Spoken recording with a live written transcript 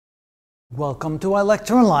Welcome to our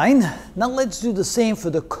lecture online. Now let's do the same for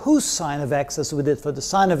the cosine of x as we did for the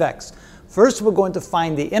sine of x. First, we're going to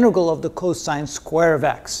find the integral of the cosine square of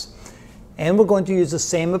x. And we're going to use the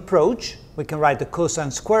same approach. We can write the cosine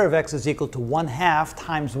square of x is equal to 1/2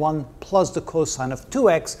 times 1 plus the cosine of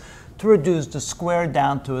 2x to reduce the square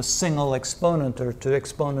down to a single exponent, or to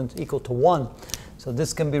exponent equal to 1. So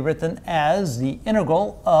this can be written as the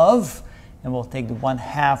integral of, and we'll take the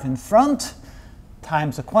 1/2 in front,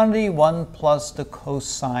 times the quantity 1 plus the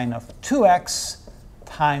cosine of 2x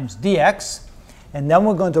times dx. And then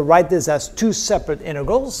we're going to write this as two separate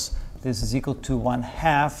integrals. This is equal to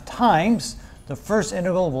 1/2 times. The first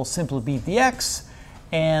integral will simply be dx,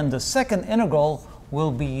 and the second integral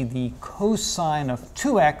will be the cosine of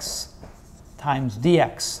 2x times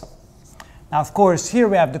dx. Now, of course, here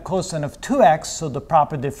we have the cosine of 2x, so the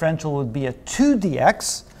proper differential would be a 2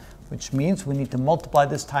 dx, which means we need to multiply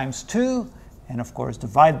this times 2, and of course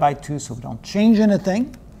divide by 2 so we don't change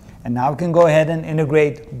anything. And now we can go ahead and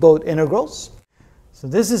integrate both integrals. So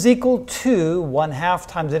this is equal to 1/2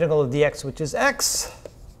 times the integral of dx, which is x,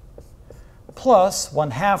 plus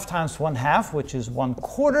 1/2 times 1/2, which is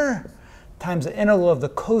 1/4, times the integral of the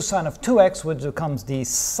cosine of 2x, which becomes the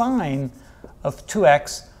sine of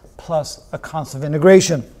 2x, plus a constant of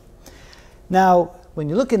integration. Now, when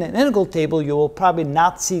you look in an integral table, you will probably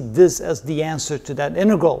not see this as the answer to that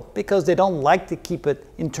integral, because they don't like to keep it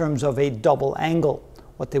in terms of a double angle.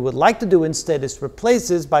 What they would like to do instead is replace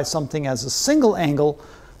this by something as a single angle.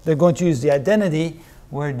 They're going to use the identity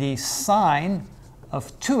where the sine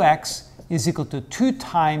of 2x is equal to 2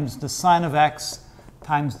 times the sine of x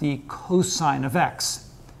times the cosine of x.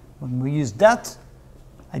 When we use that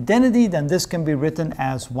identity, then this can be written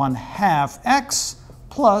as 1/2 x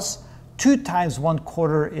plus 2 times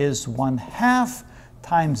 1/4 is 1/2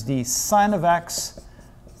 times the sine of x,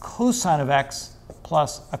 cosine of x,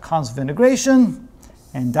 plus a constant of integration.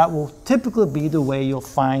 And that will typically be the way you'll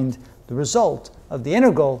find the result of the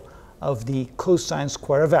integral of the cosine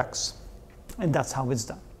square of x. And that's how it's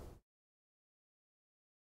done.